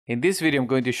In this video, I'm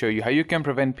going to show you how you can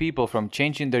prevent people from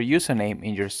changing their username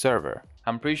in your server.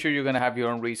 I'm pretty sure you're going to have your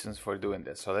own reasons for doing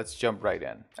this, so let's jump right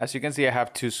in. As you can see, I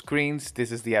have two screens.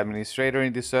 This is the administrator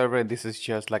in the server, and this is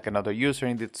just like another user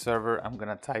in the server. I'm going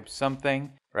to type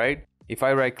something, right? If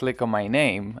I right click on my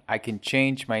name, I can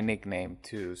change my nickname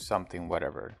to something,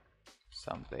 whatever.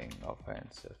 Something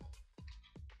offensive.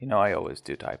 You know, I always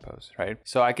do typos, right?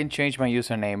 So I can change my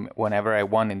username whenever I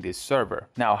want in this server.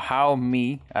 Now, how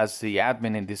me as the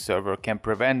admin in this server can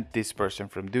prevent this person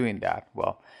from doing that?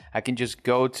 Well, I can just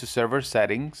go to server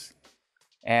settings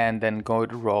and then go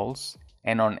to roles.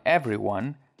 And on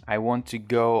everyone, I want to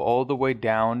go all the way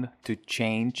down to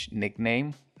change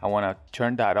nickname. I want to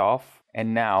turn that off.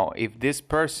 And now if this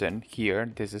person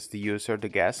here, this is the user, the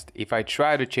guest, if I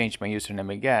try to change my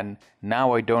username again,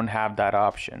 now I don't have that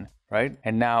option. Right?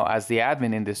 And now as the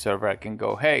admin in this server, I can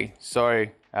go, hey,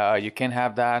 sorry, you can't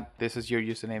have that. This is your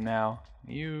username now.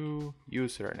 New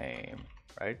username,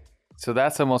 right? So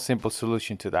that's the most simple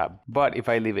solution to that. But if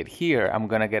I leave it here, I'm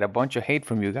gonna get a bunch of hate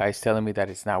from you guys telling me that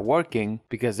it's not working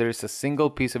because there is a single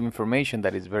piece of information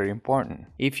that is very important.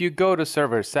 If you go to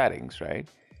server settings, right?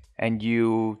 And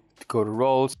you go to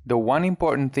roles, the one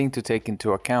important thing to take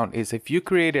into account is if you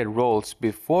created roles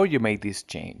before you made this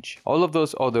change, all of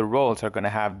those other roles are going to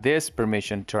have this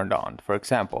permission turned on. For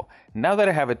example, now that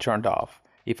I have it turned off,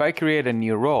 if I create a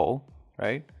new role,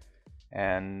 right,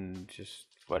 and just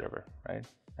whatever, right,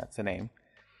 that's the name,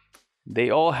 they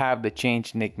all have the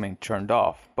change nickname turned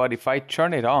off. But if I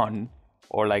turn it on,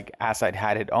 or like as I'd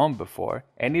had it on before,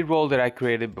 any role that I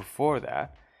created before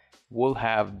that will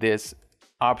have this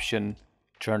option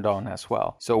turned on as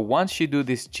well. So once you do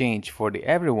this change for the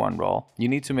everyone role, you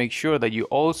need to make sure that you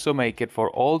also make it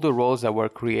for all the roles that were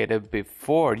created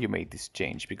before you made this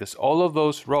change, because all of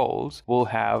those roles will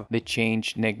have the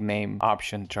change nickname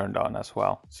option turned on as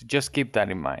well. So just keep that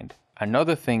in mind.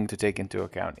 Another thing to take into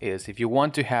account is if you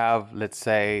want to have, let's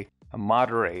say, a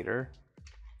moderator,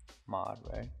 mod,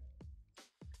 right?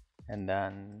 And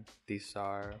then these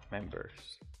are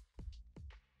members.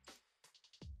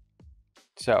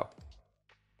 So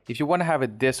if you want to have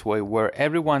it this way, where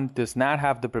everyone does not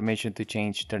have the permission to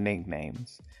change their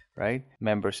nicknames, right?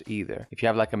 Members either. If you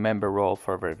have like a member role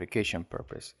for verification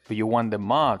purpose, but you want the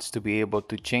mods to be able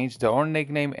to change their own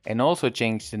nickname and also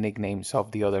change the nicknames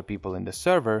of the other people in the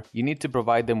server, you need to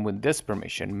provide them with this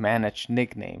permission, manage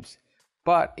nicknames.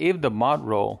 But if the mod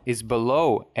role is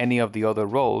below any of the other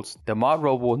roles, the mod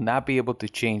role will not be able to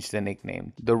change the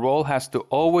nickname. The role has to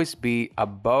always be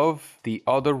above the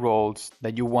other roles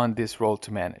that you want this role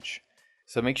to manage.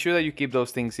 So make sure that you keep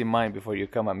those things in mind before you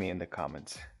come at me in the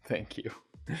comments. Thank you.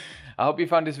 I hope you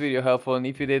found this video helpful, and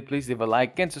if you did, please leave a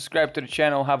like and subscribe to the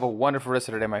channel. Have a wonderful rest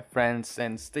of the day, my friends,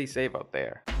 and stay safe out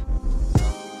there.